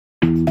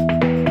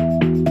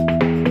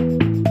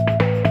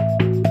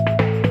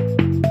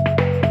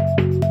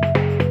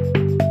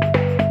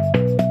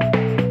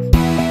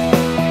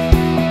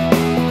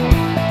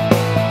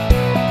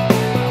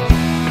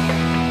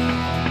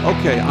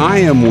I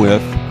am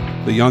with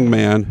the young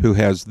man who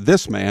has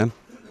this man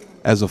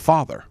as a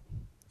father.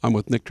 I'm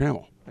with Nick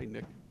Trammell. Hey,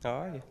 Nick.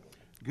 How are you?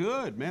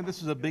 Good, man.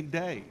 This is a big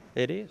day.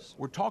 It is.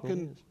 We're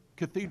talking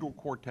Cathedral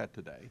Quartet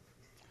today.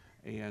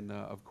 And,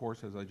 of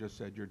course, as I just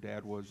said, your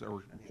dad was,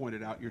 or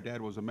pointed out, your dad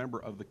was a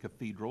member of the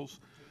Cathedrals.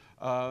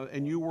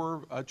 And you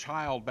were a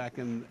child back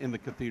in the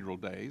Cathedral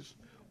days.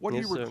 What do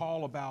Yes, you sir.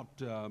 recall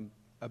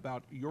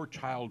about your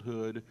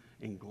childhood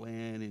and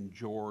Glenn and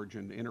George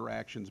and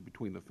interactions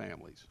between the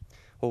families?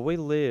 Well,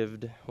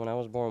 when I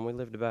was born, we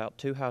lived about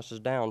 2 houses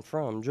down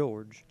from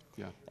George.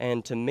 Yeah.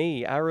 And to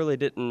me, I really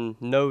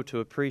didn't know to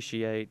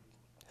appreciate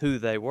who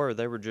they were.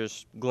 They were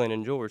just Glenn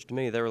and George. To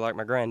me, they were like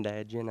my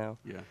granddad, you know.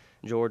 Yeah.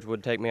 George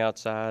would take me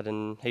outside,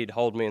 and he'd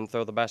hold me and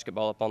throw the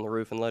basketball up on the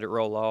roof and let it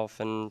roll off.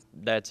 And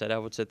Dad said I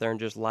would sit there and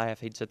just laugh.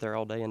 He'd sit there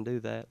all day and do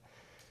that.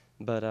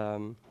 But,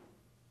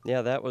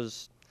 yeah, that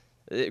was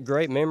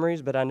great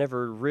memories, but I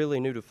never really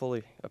knew to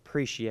fully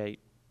appreciate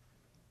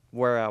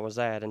where I was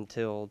at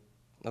until,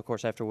 of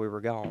course, after we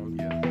were gone.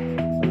 Yeah.